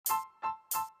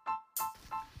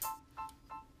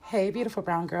Hey, beautiful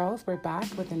brown girls, we're back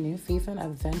with a new season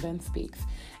of Zen Ven Speaks.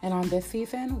 And on this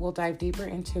season, we'll dive deeper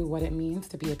into what it means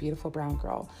to be a beautiful brown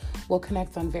girl. We'll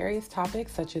connect on various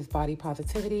topics such as body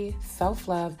positivity,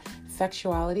 self-love,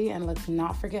 sexuality, and let's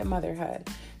not forget motherhood.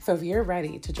 So if you're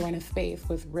ready to join a space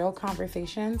with real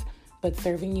conversations, but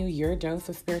serving you your dose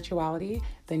of spirituality,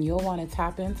 then you'll want to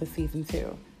tap into season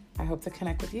 2. I hope to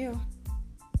connect with you.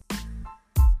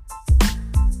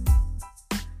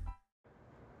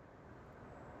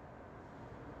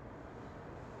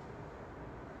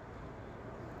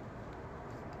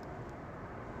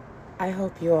 I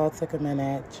hope you all took a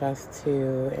minute just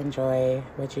to enjoy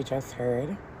what you just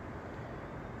heard.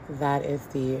 That is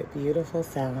the beautiful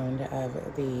sound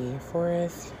of the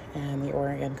forest and the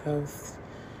Oregon coast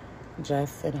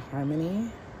just in harmony,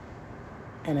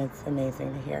 and it's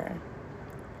amazing to hear.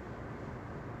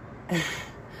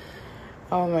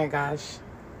 Oh my gosh,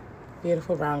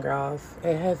 beautiful brown girls.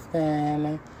 It has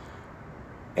been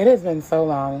so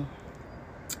long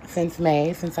since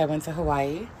May, since I went to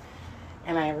Hawaii.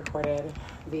 And I recorded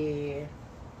the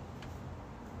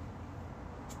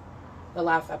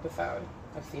last episode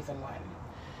of season 1.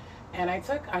 And I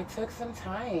took some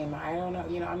time. I don't know,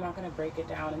 I'm not going to break it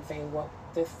down and say what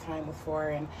this time was for.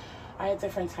 And I had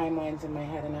different timelines in my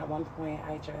head. And at one point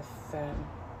I just said,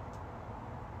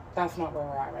 that's not where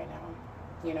we're at right now.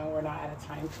 We're not at a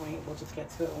time point. We'll just get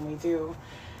to it when we do.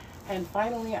 And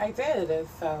finally I did.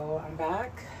 So I'm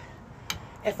back.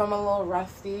 If I'm a little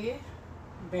rusty,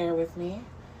 bear with me.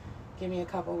 Give me a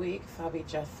couple weeks. I'll be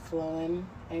just flowing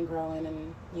and growing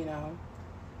and,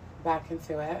 back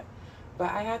into it.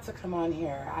 But I had to come on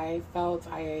here. I felt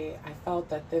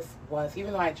that this was,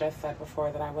 even though I just said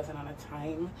before that I wasn't on a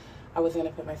time, I wasn't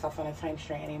going to put myself on a time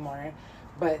strain anymore.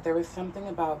 But there was something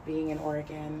about being in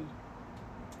Oregon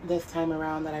this time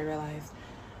around that I realized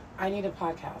I need a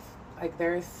podcast. Like,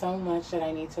 there is so much that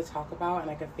I need to talk about,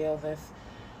 and I could feel this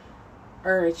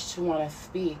urge to want to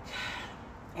speak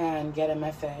and get a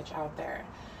message out there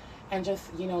and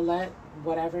just, let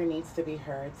whatever needs to be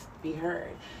heard be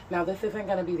heard. Now, this isn't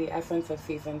going to be the essence of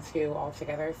season 2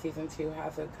 altogether. Season 2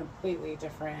 has a completely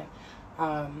different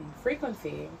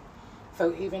frequency.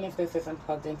 So even if this isn't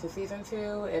plugged into season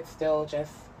 2, it's still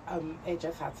just, it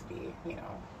just has to be,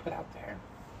 put out there.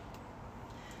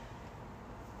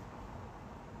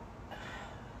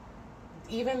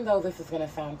 Even though this is going to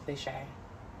sound cliche,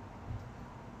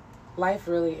 life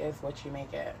really is what you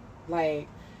make it. Like,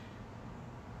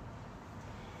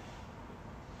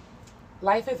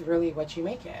 life is really what you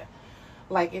make it.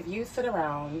 Like, if you sit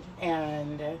around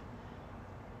and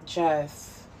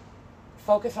just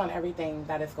focus on everything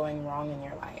that is going wrong in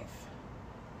your life,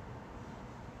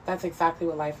 that's exactly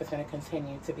what life is going to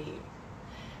continue to be.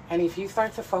 And if you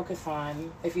start to focus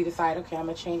on, if you decide, okay, I'm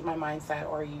going to change my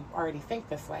mindset, or you already think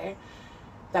this way,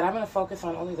 that I'm going to focus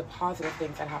on only the positive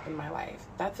things that happen in my life,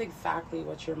 that's exactly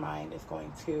what your mind is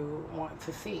going to want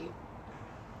to see.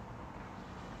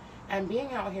 And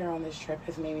being out here on this trip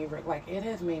has made me, it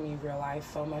has made me realize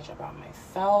so much about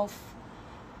myself.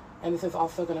 And this is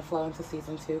also going to flow into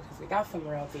season 2, because we got some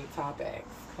real deep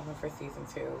topics coming for season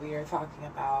 2. We are talking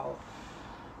about,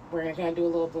 we're going to do a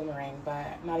little boomerang,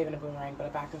 but not even a boomerang, but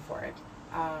a back and forth.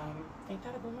 Ain't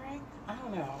that a boomerang? I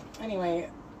don't know. Anyway,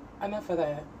 enough of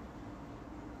the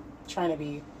trying to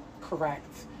be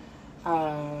correct.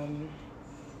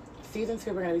 Season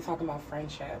 2, we're going to be talking about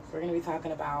friendships. We're going to be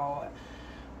talking about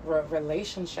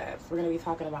relationships. We're going to be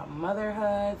talking about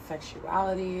motherhood,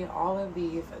 sexuality, all of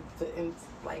these,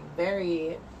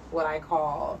 very, what I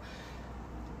call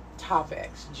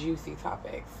topics, juicy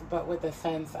topics, but with a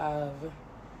sense of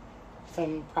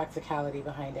some practicality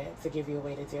behind it to give you a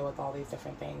way to deal with all these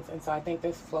different things. And so I think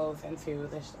this flows into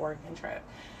this Oregon trip.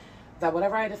 That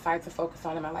whatever I decide to focus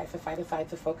on in my life, if I decide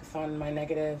to focus on my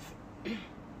negative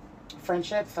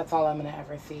friendships, that's all I'm going to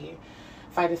ever see.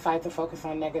 If I decide to focus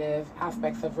on negative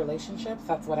aspects of relationships,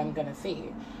 that's what I'm going to see.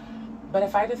 But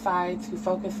if I decide to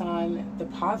focus on the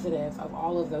positives of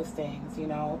all of those things,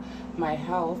 my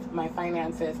health, my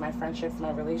finances, my friendships, my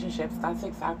relationships, that's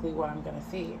exactly what I'm going to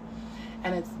see.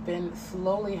 And it's been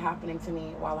slowly happening to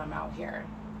me while I'm out here.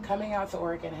 Coming out to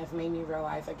Oregon has made me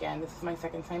realize, again, this is my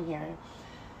second time here,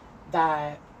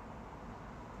 that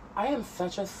I am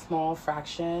such a small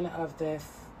fraction of this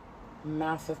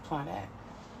massive planet.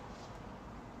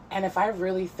 And if I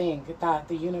really think that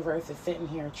the universe is sitting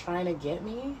here trying to get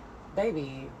me,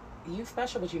 baby, you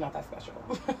special, but you're not that special.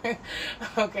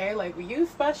 Okay? You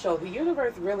special. The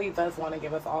universe really does want to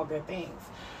give us all good things.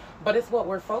 But it's what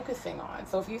we're focusing on.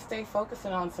 So if you stay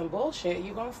focusing on some bullshit,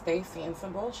 you're going to stay seeing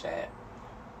some bullshit.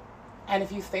 And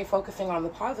if you stay focusing on the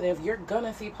positive, you're going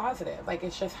to see positive. Like,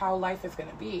 it's just how life is going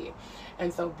to be.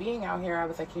 And so being out here, I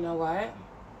was like, you know what?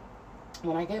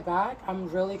 When I get back, I'm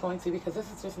really going to, because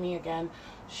this is just me again,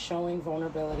 showing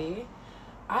vulnerability.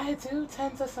 I do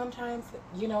tend to sometimes,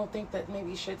 think that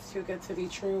maybe shit's too good to be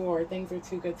true, or things are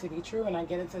too good to be true. And I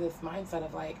get into this mindset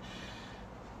of like,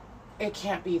 it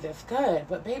can't be this good.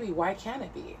 But baby, why can't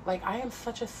it be? Like, I am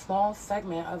such a small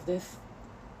segment of this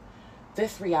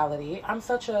reality. I'm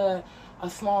such a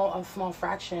small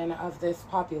fraction of this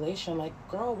population. Like,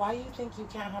 girl, why you think you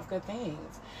can't have good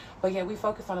things? But yet we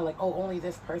focus on it like, oh, only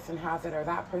this person has it or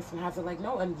that person has it. Like,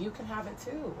 no, and you can have it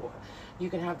too. You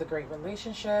can have the great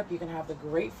relationship, you can have the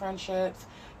great friendships,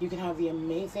 you can have the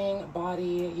amazing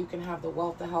body, you can have the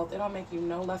wealth, the health. It don't make you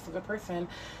no less of a person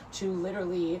to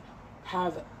literally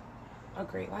have a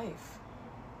great life.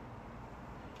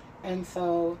 And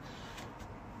so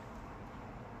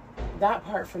that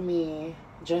part for me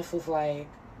just was like,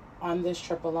 on this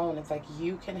trip alone, it's like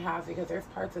you can have, because there's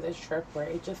parts of this trip where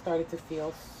it just started to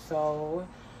feel so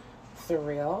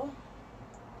surreal.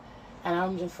 And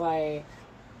I'm just like,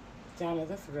 damn, is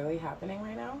this really happening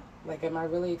right now? Like, am I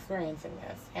really experiencing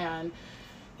this? And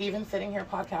even sitting here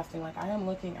podcasting, like, I am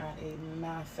looking at a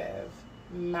massive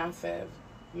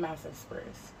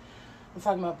spruce. I'm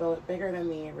talking about bigger than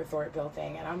the resort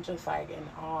building. And I'm just like in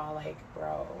awe, like,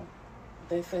 bro,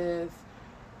 this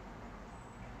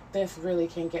really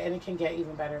can get, and it can get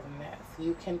even better than this.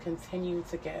 You can continue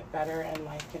to get better, and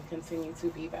life can continue to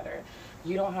be better.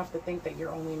 You don't have to think that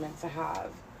you're only meant to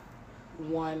have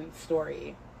one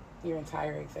story your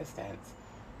entire existence.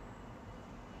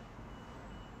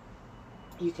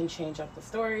 You can change up the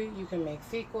story. You can make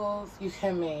sequels. You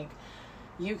can make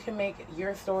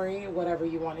your story whatever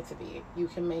you want it to be. You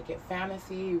can make it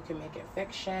fantasy. You can make it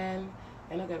fiction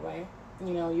in a good way.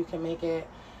 You can make it,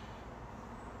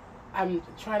 I'm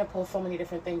trying to pull so many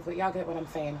different things, but y'all get what I'm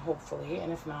saying, hopefully.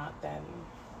 And if not, then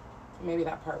maybe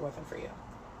that part wasn't for you.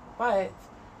 But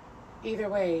either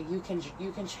way, you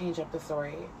can change up the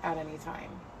story at any time.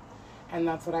 And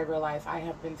that's what I realized I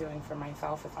have been doing for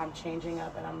myself, is I'm changing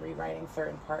up and I'm rewriting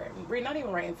certain parts. Not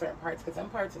even writing certain parts, because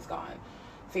them parts is gone.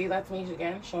 See, that's me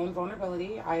again, showing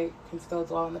vulnerability. I can still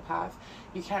dwell in the past.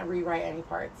 You can't rewrite any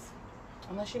parts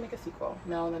unless you make a sequel.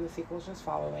 No, then the sequel is just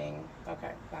following.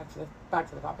 Okay, back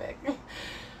to the topic.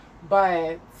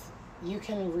 But you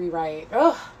can rewrite.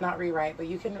 Not rewrite, but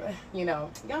you can. Y'all know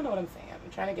what I'm saying. I'm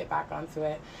trying to get back onto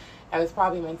it. It was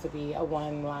probably meant to be a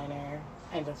one-liner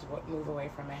and just move away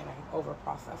from it, and I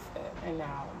over-processed it. And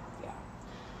now, yeah.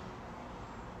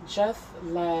 Just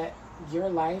let your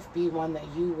life be one that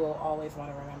you will always want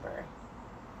to remember.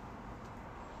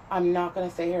 I'm not going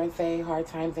to sit here and say hard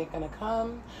times ain't going to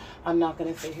come. I'm not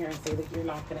going to sit here and say that you're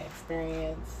not going to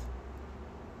experience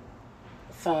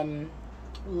some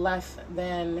less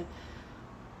than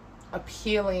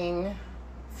appealing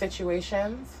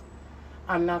situations.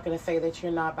 I'm not going to say that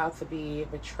you're not about to be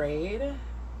betrayed.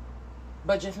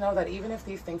 But just know that even if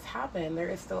these things happen, there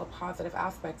is still a positive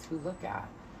aspect to look at.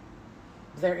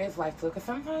 There is life to look at.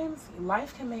 Sometimes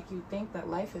life can make you think that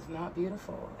life is not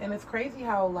beautiful. And it's crazy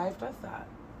how life does that.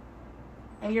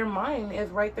 And your mind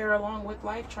is right there along with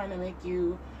life, trying to make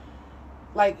you,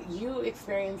 like, you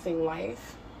experiencing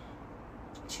life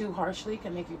too harshly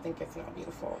can make you think it's not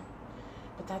beautiful.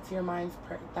 But that's your mind's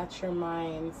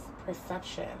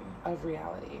perception of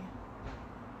reality.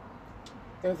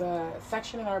 There's a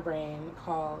section in our brain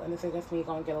called, and this is just me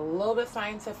going to get a little bit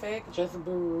scientific, just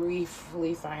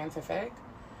briefly scientific,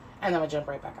 and then I'll jump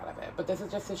right back out of it. But this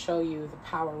is just to show you the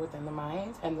power within the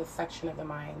mind and the section of the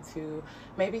mind to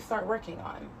maybe start working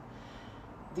on.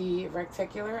 The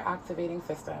reticular activating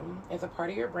system is a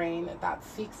part of your brain that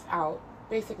seeks out,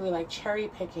 basically like cherry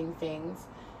picking things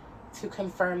to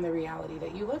confirm the reality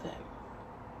that you live in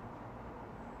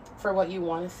for what you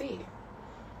want to see.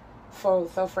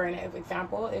 So for an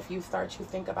example, if you start to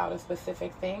think about a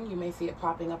specific thing, you may see it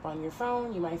popping up on your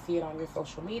phone. You might see it on your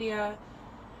social media.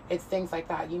 It's things like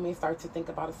that. You may start to think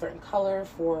about a certain color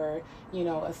for,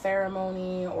 a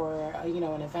ceremony or,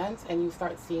 an event, and you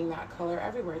start seeing that color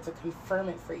everywhere to confirm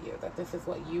it for you, that this is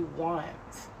what you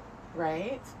want,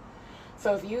 right?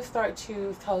 So if you start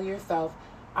to tell yourself,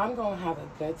 I'm going to have a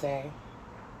good day.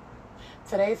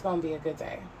 Today's going to be a good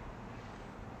day.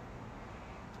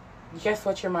 Guess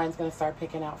what your mind's going to start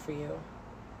picking out for you?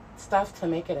 Stuff to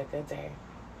make it a good day.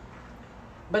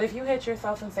 But if you hit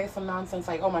yourself and say some nonsense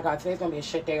like, oh my God, today's going to be a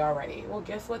shit day already. Well,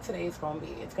 guess what today's going to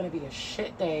be? It's going to be a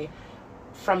shit day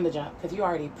from the jump, because you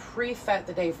already preset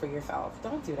the day for yourself.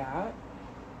 Don't do that.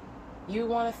 You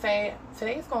want to say,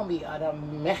 today's going to be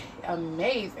an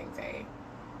amazing day.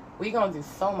 We gonna do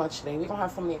so much today. We gonna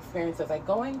have so many experiences. Like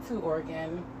going to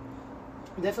Oregon,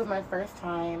 this was my first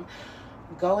time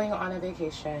going on a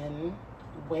vacation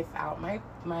without my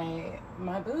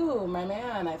boo, my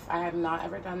man. I have not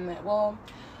ever done that. Well,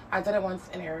 I did it once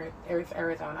in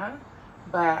Arizona,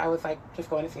 but I was like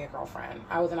just going to see a girlfriend.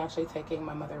 I wasn't actually taking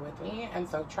my mother with me, and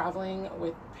so traveling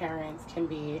with parents can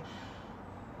be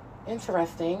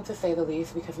interesting to say the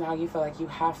least, because now you feel like you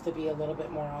have to be a little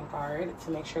bit more on guard to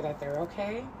make sure that they're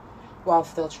okay, while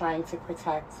still trying to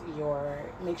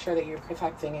make sure that you're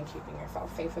protecting and keeping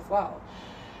yourself safe as well.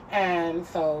 And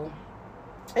so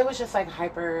it was just like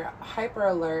hyper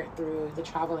alert through the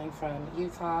traveling from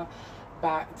Utah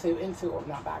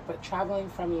traveling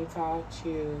from Utah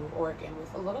to Oregon was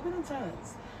a little bit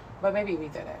intense, but maybe we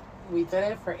did it. We did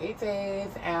it for 8 days,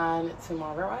 and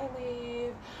tomorrow I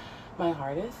leave. My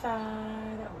heart is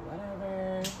sad,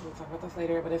 whatever. We'll talk about this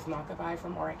later, but it's not goodbye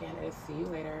from Oregon. It is see you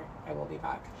later. I will be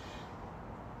back.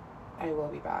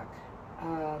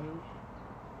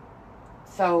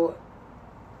 So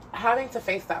having to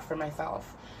face that for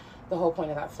myself, the whole point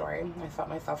of that story, I felt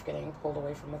myself getting pulled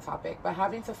away from the topic, but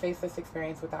having to face this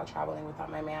experience without traveling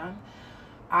without my man,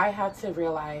 I had to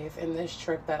realize in this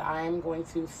trip that I'm going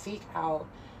to seek out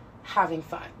having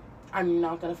fun. I'm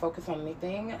not going to focus on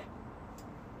anything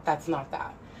that's not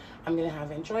that. I'm going to have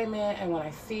enjoyment, and when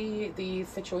I see these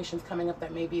situations coming up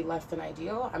that may be less than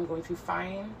ideal, I'm going to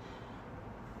find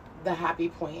the happy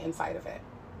point inside of it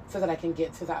so that I can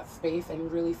get to that space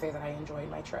and really say that I enjoyed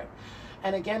my trip.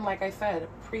 And again, like I said,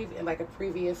 like a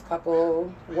previous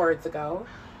couple words ago,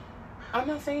 I'm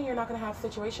not saying you're not going to have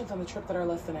situations on the trip that are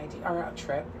less than ideal, or a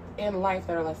trip in life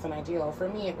that are less than ideal. For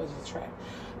me, it was a trip.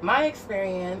 My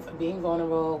experience being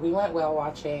vulnerable, we went whale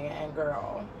watching, and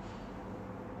girl,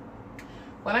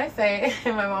 when I say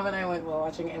my mom and I went whale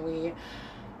watching and we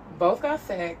both got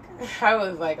sick, I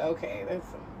was like, okay, there's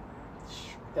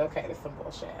some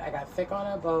bullshit. I got sick on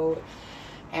a boat,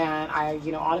 and I,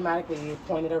 automatically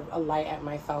pointed a light at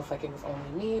myself like it was only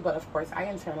me. But of course, I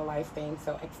internalize things,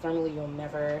 so externally you'll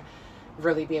never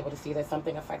really be able to see that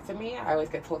something affected me. I always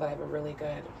get told that I have a really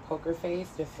good poker face,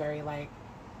 just very like,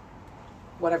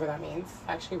 whatever that means.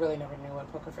 I actually really never knew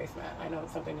what poker face meant. I know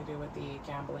it's something to do with the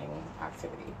gambling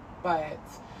activity, but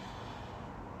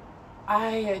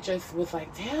I just was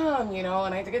like, damn,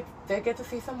 and I did get to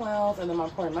see some whales, and then my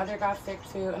poor mother got sick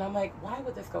too, and I'm like, why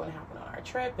would this go and happen on our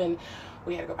trip? And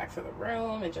we had to go back to the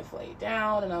room and just lay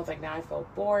down, and I was like, now I feel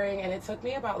boring. And it took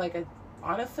me about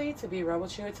honestly, to be real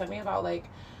with you, it took me about like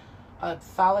a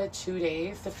solid 2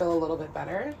 days to feel a little bit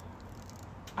better.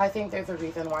 I think there's a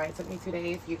reason why it took me 2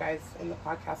 days. You guys in the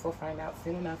podcast will find out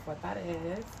soon enough what that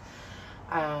is.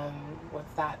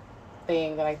 What's that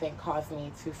thing that I think caused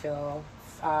me to feel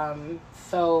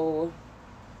so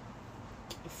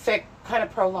sick, kind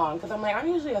of prolonged, because I'm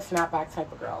usually a snapback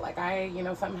type of girl. Like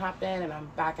something happened and I'm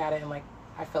back at it in I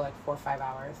feel like 4 or 5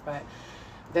 hours, but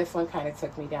this one kind of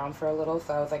took me down for a little.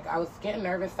 So I was getting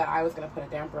nervous that I was going to put a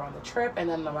damper on the trip, and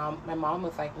then my mom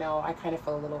was like, no, I kind of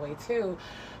feel a little way too.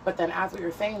 But then as we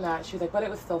were saying that, she was like, but it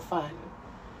was still fun.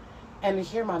 And to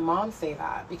hear my mom say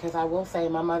that, because I will say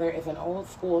my mother is an old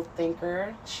school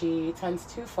thinker. She tends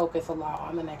to focus a lot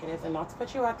on the negatives, and not to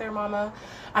put you out there, mama.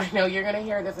 I know you're going to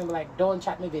hear this and be like, don't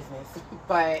chat my business.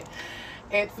 But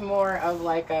it's more of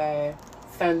like a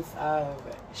sense of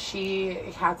she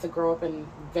had to grow up in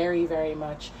very, very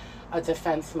much a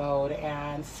defense mode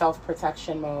and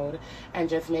self-protection mode, and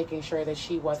just making sure that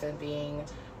she wasn't being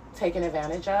taken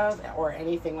advantage of or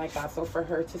anything like that. So for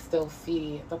her to still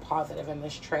see the positive in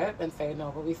this trip and say,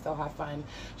 no, but we still have fun.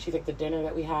 She's like, the dinner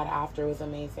that we had after was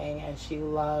amazing, and she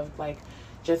loved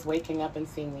just waking up and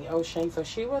seeing the ocean. So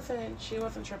she wasn't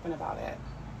tripping about it.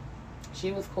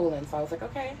 She was cool. And so I was like,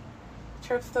 okay,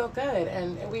 trip's still good.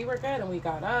 And we were good, and we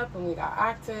got up and we got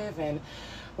active and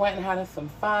went and had some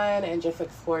fun and just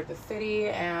explored the city,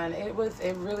 and it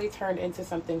really turned into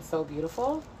something so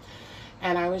beautiful.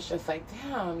 And I was just like,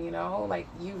 damn,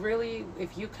 you really,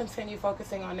 if you continue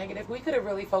focusing on negative, we could have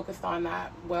really focused on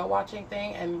that whale watching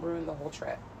thing and ruined the whole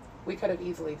trip. We could have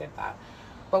easily did that.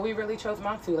 But we really chose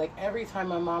not to. Every time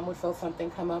my mom would feel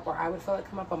something come up, or I would feel it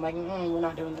come up, I'm like, we're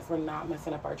not doing this. We're not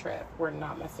messing up our trip. We're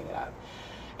not messing it up.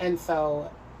 And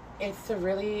so it's to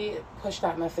really push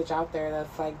that message out there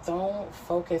that's like, don't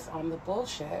focus on the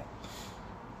bullshit.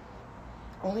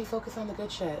 Only focus on the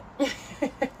good shit.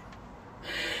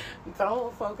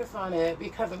 Don't focus on it,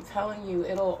 because I'm telling you,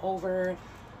 it'll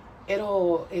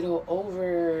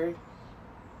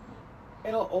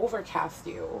overcast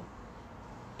you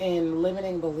in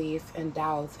limiting beliefs and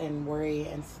doubts and worry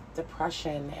and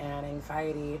depression and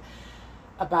anxiety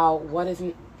about what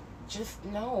isn't just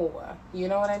no. You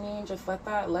know what I mean? Just let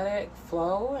it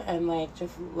flow, and like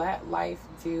just let life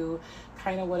do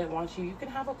kind of what it wants you. You can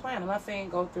have a plan. I'm not saying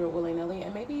go through it willy-nilly,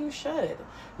 and maybe you should.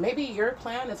 Maybe your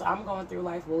plan is I'm going through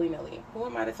life willy-nilly. Who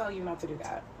am I to tell you not to do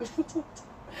that?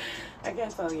 I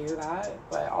can't tell you that,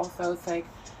 but also it's like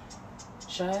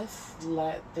just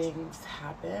let things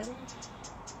happen.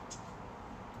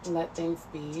 Let things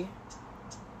be.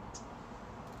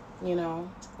 You know,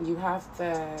 you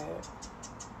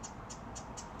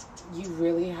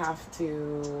really have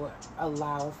to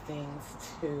allow things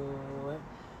to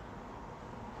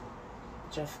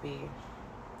just be.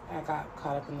 I got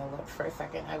caught up in the look for a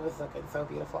second. I was looking so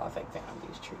beautiful. I was like, damn,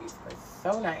 these trees are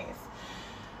so nice.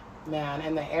 Man,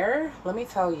 and the air, let me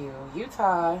tell you,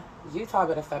 Utah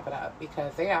better step it up,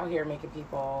 because they out here making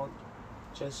people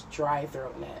just dry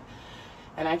throating it.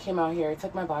 And I came out here, it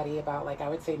took my body about, like, I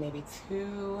would say maybe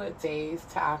 2 days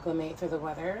to acclimate to the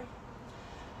weather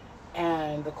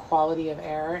and the quality of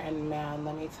air. And man,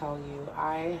 let me tell you,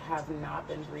 I have not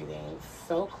been breathing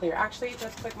so clear. Actually,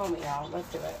 just a quick moment, y'all.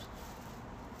 Let's do it.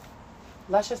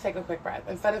 Let's just take a quick breath.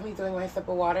 Instead of me doing my sip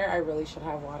of water, I really should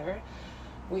have water.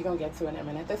 We gonna get to it in a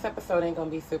minute. This episode ain't gonna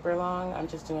be super long. I'm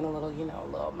just doing a little,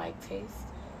 little mic taste.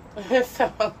 So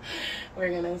we're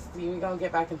gonna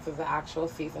get back into the actual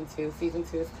season 2. Season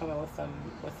 2 is coming with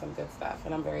some good stuff,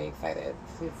 and I'm very excited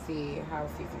to see how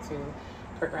season 2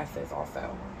 progresses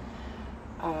also.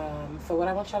 So what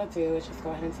I want y'all to do is just go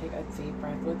ahead and take a deep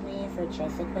breath with me for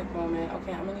just a quick moment.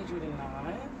 Okay, I'm gonna need you to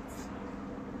not.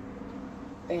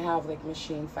 They have like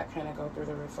machines that kind of go through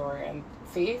the resort, and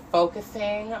see,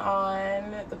 focusing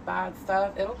on the bad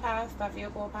stuff, it'll pass. That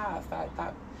vehicle will pass. That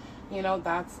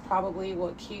that's probably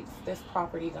what keeps this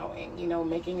property going,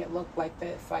 making it look like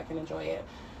this so I can enjoy it.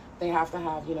 They have to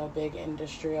have, big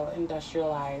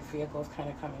industrialized vehicles kind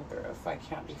of coming through, so I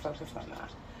can't be focused on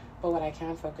that. But what I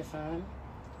can focus on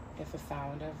is the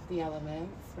sound of the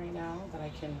elements right now that I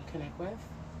can connect with,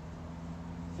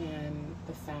 and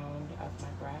the sound of my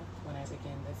breath when I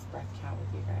begin this breath count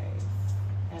with you guys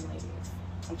and ladies.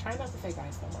 I'm trying not to say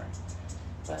guys no more,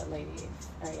 but ladies.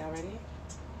 All right, y'all ready?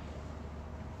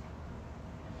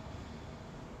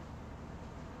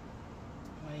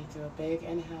 I want you to do a big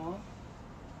inhale,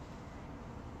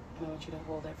 and I want you to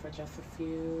hold it for just a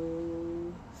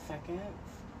few seconds,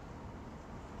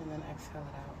 and then exhale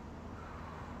it out.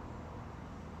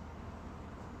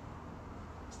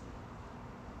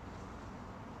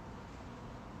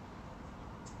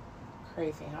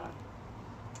 Crazy, huh?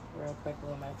 Real quick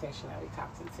little meditation that we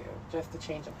tapped into just to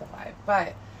change up the vibe.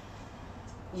 But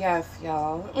yes,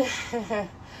 y'all,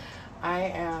 I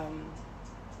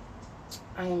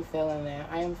am feeling it.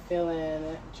 I am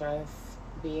feeling just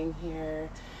being here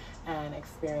and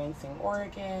experiencing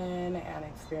Oregon and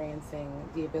experiencing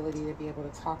the ability to be able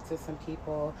to talk to some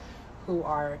people who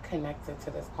are connected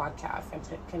to this podcast and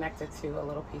connected to a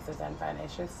little piece of Zen.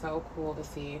 It's just so cool to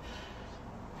see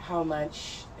how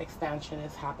much expansion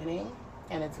is happening,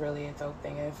 and it's really a dope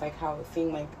thing. And it's like how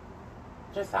seeing, like,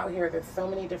 just out here, there's so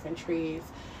many different trees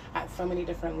at so many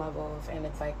different levels, and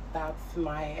it's like that's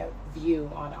my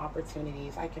view on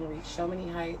opportunities. I can reach so many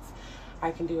heights.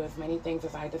 I can do as many things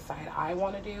as I decide I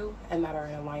want to do and that are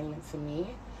in alignment to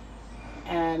me,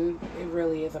 and it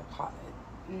really is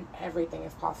everything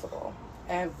is possible.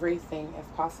 Everything is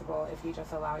possible if you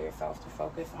just allow yourself to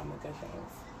focus on the good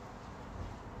things.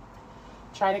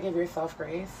 Try to give yourself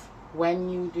grace when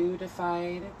you do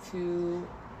decide to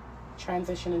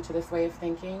transition into this way of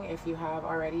thinking. If you have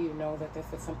already, you know that this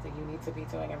is something you need to be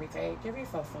doing every day. Give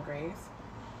yourself some grace.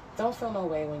 Don't feel no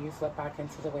way when you slip back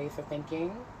into the ways of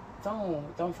thinking.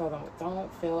 Don't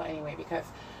feel any way, because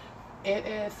it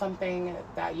is something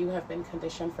that you have been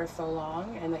conditioned for so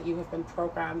long, and that you have been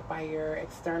programmed by your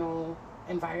external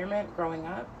environment growing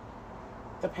up,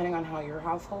 depending on how your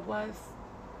household was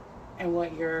and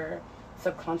what your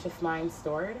subconscious mind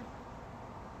stored.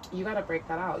 You got to break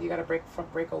that out. You got to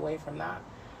break away from that.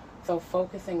 So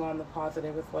focusing on the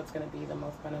positive is what's going to be the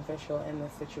most beneficial in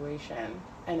this situation,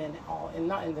 and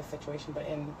not in this situation, but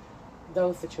in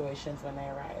those situations when they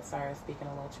arise. Sorry, I was speaking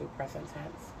a little too present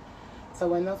tense. So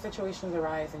when those situations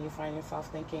arise and you find yourself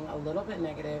thinking a little bit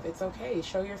negative, it's okay.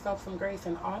 Show yourself some grace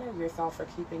and honor yourself for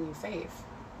keeping you safe,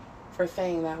 for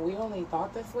saying that we only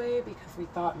thought this way because we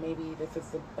thought maybe this is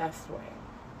the best way,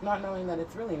 not knowing that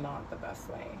it's really not the best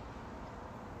way.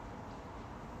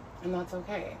 And that's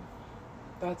okay.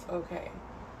 That's okay.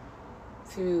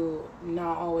 To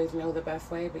not always know the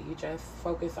best way, but you just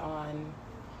focus on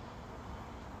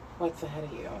what's ahead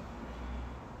of you,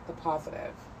 the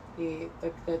positive, the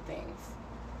good things.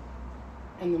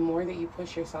 And the more that you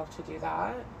push yourself to do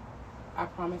that, I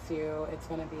promise you it's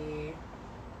going to be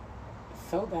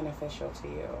so beneficial to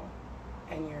you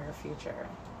and your future.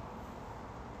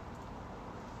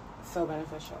 So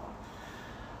beneficial.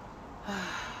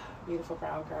 Beautiful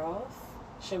brown girls.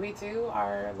 Should we do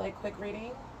our like quick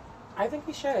reading? I think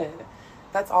we should.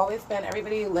 That's always been,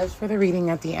 everybody lives for the reading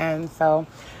at the end. So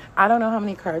I don't know how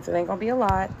many cards. It ain't gonna be a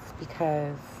lot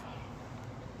because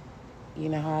you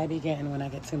know how I begin when I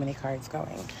get too many cards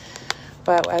going.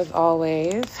 But as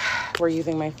always, we're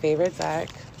using my favorite deck,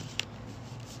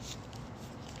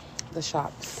 the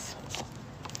Shops.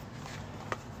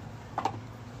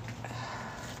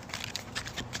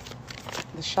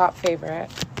 The Shop favorite.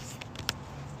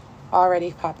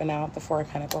 Already popping out the Four of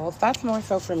Pentacles. That's more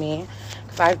so for me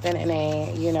because I've been in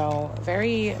a, you know,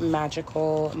 very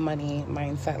magical money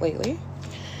mindset lately.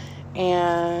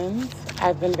 And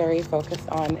I've been very focused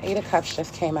on Eight of Cups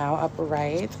just came out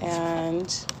upright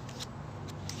and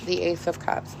the Ace of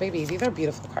Cups. Baby, these are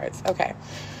beautiful cards. Okay.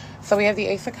 So we have the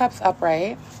Ace of Cups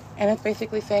upright, and it's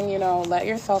basically saying, you know, let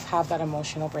yourself have that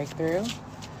emotional breakthrough.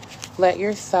 Let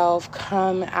yourself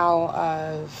come out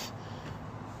of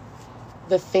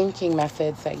the thinking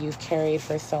methods that you've carried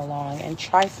for so long and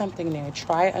try something new.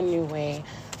 Try a new way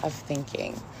of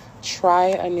thinking. Try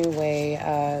a new way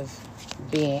of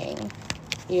being.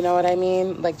 You know what I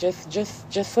mean? Like just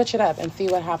switch it up and see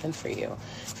what happens for you.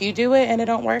 If you do it and it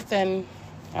don't work, then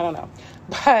I don't know.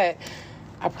 But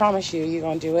I promise you, you're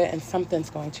going to do it and something's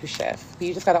going to shift. But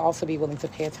you just got to also be willing to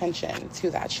pay attention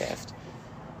to that shift.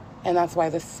 And that's why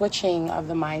the switching of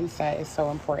the mindset is so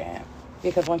important.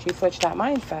 Because once you switch that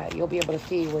mindset, you'll be able to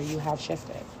see where you have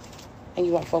shifted. And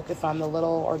you won't focus on the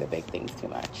little or the big things too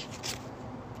much.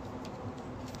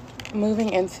 Moving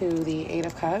into the Eight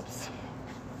of Cups.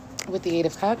 With the Eight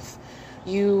of Cups,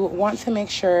 you want to make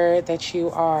sure that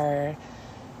you are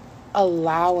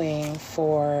allowing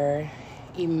for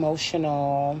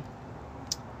emotional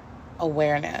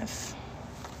awareness.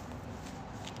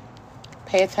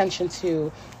 Pay attention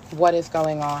to what is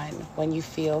going on when you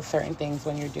feel certain things,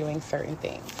 when you're doing certain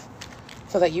things,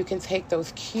 so that you can take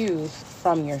those cues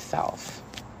from yourself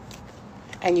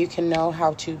and you can know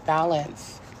how to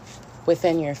balance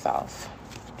within yourself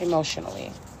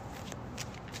emotionally.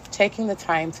 Taking the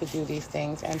time to do these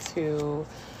things and to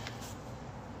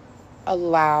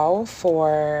allow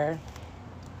for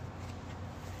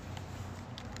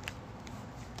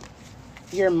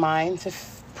your mind to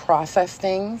process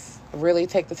things, really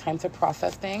take the time to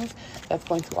process things, that's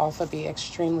going to also be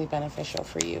extremely beneficial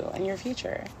for you in your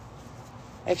future.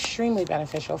 Extremely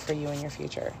beneficial for you in your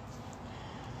future.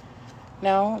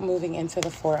 Now, moving into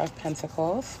the Four of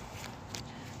Pentacles,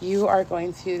 you are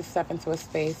going to step into a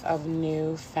space of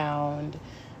newfound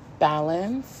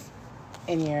balance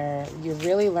in you're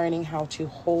really learning how to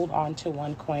hold on to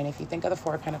one coin. If you think of the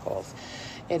Four of Pentacles,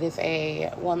 it is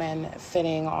a woman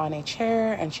sitting on a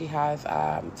chair and she has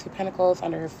two pentacles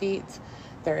under her feet.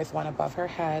 There is one above her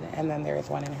head and then there is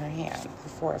one in her hand, the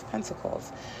Four of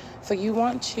Pentacles. So you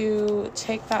want to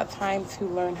take that time to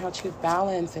learn how to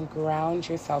balance and ground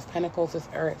yourself. Pentacles is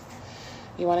earth.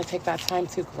 You want to take that time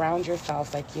to ground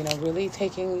yourself, like, you know, really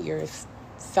taking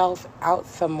yourself out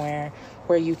somewhere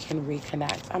where you can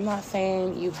reconnect. I'm not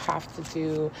saying you have to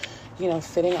do, you know,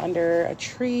 sitting under a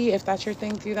tree. If that's your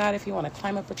thing, do that. If you want to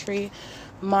climb up a tree.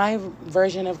 My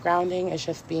version of grounding is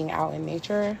just being out in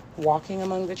nature, walking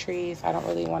among the trees. I don't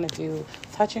really want to do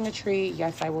touching a tree.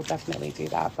 Yes, I will definitely do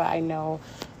that, but I know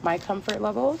my comfort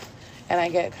levels and I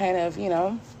get kind of, you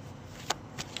know,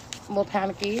 a little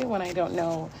panicky when I don't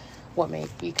know what may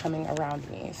be coming around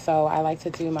me. So I like to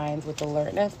do mine with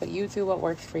alertness, but you do what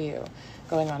works for you.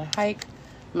 Going on a hike,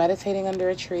 meditating under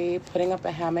a tree, putting up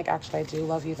a hammock. Actually, I do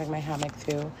love using my hammock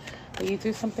too. But you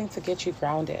do something to get you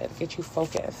grounded, get you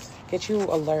focused, get you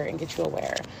alert, and get you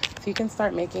aware. So you can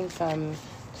start making some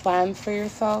plans for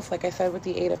yourself. Like I said with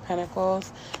the Eight of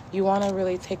Pentacles, you want to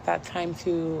really take that time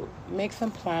to make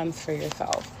some plans for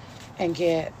yourself and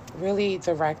get really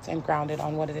direct and grounded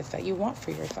on what it is that you want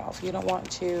for yourself. You don't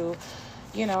want to,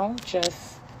 you know,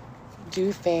 just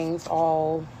do things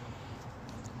all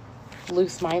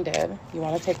loose-minded. You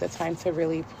want to take the time to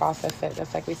really process it,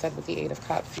 just like we said with the Eight of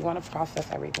Cups. You want to process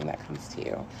everything that comes to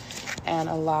you and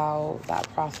allow that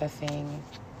processing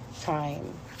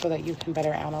time so that you can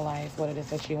better analyze what it is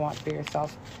that you want for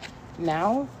yourself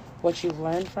now, what you've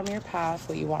learned from your past,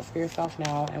 what you want for yourself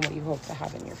now, and what you hope to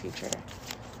have in your future.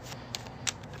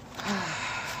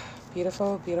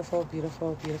 Beautiful, beautiful,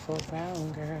 beautiful, beautiful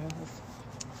brown girls.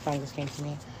 Song just came to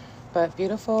me. But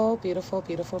beautiful, beautiful,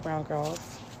 beautiful brown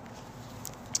girls.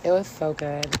 It was so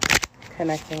good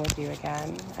connecting with you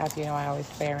again. As you know, I always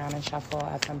play around and shuffle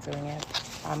as I'm doing it.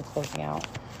 I'm closing out.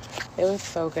 it was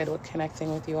so good with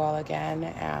connecting with you all again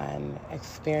and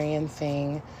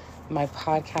experiencing my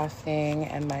podcasting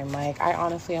and my mic. I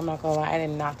honestly, I'm not gonna lie, I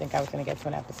did not think I was gonna get to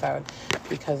an episode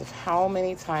because of how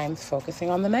many times focusing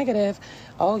on the negative.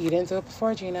 Oh, you didn't do it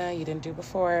before, Gina. You didn't do it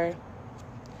before.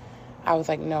 I was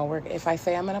like, no, if I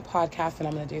say I'm gonna podcast and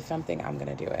I'm gonna do something, I'm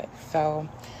gonna do it. So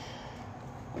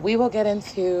we will get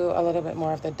into a little bit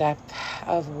more of the depth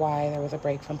of why there was a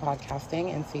break from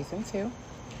podcasting in season 2.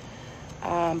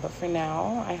 But for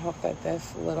now, I hope that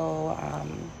this little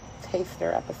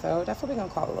taster episode, that's what we're going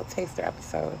to call it, a little taster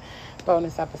episode,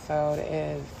 bonus episode,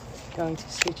 is going to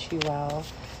suit you well.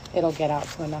 It'll get out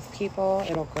to enough people.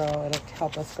 It'll grow. It'll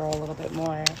help us grow a little bit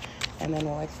more, and then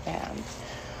we'll expand.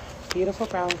 Beautiful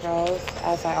brown girls,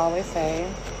 as I always say,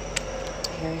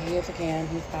 here he is again.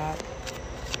 He's back.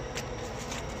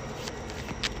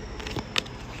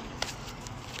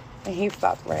 And he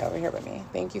stopped right over here with me.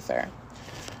 Thank you, sir.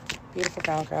 Beautiful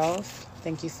brown girls,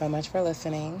 thank you so much for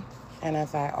listening. And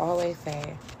as I always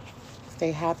say,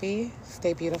 stay happy,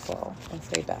 stay beautiful, and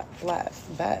stay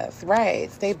blessed. Best, right?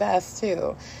 Stay best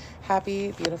too.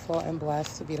 Happy, beautiful, and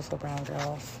blessed, beautiful brown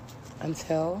girls.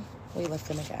 Until we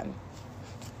listen again.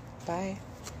 Bye.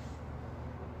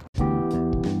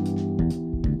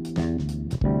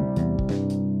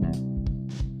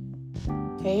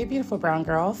 Hey, beautiful brown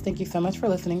girls. Thank you so much for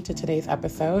listening to today's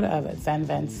episode of Zen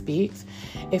Ven Speaks.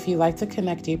 If you'd like to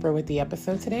connect deeper with the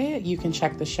episode today, you can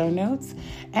check the show notes.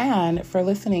 And for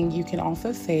listening, you can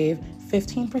also save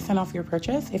 15% off your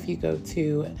purchase if you go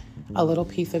to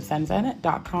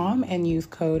alittlepieceofzenven.com and use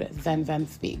code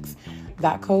ZenVenSpeaks.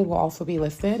 That code will also be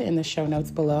listed in the show notes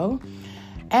below.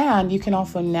 And you can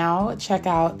also now check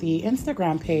out the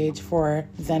Instagram page for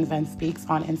Zen Ven Speaks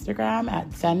on Instagram at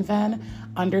zenven_speaks.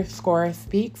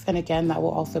 And again, that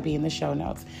will also be in the show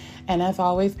notes. And as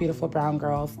always, beautiful brown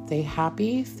girls, stay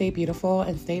happy, stay beautiful,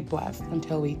 and stay blessed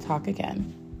until we talk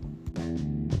again.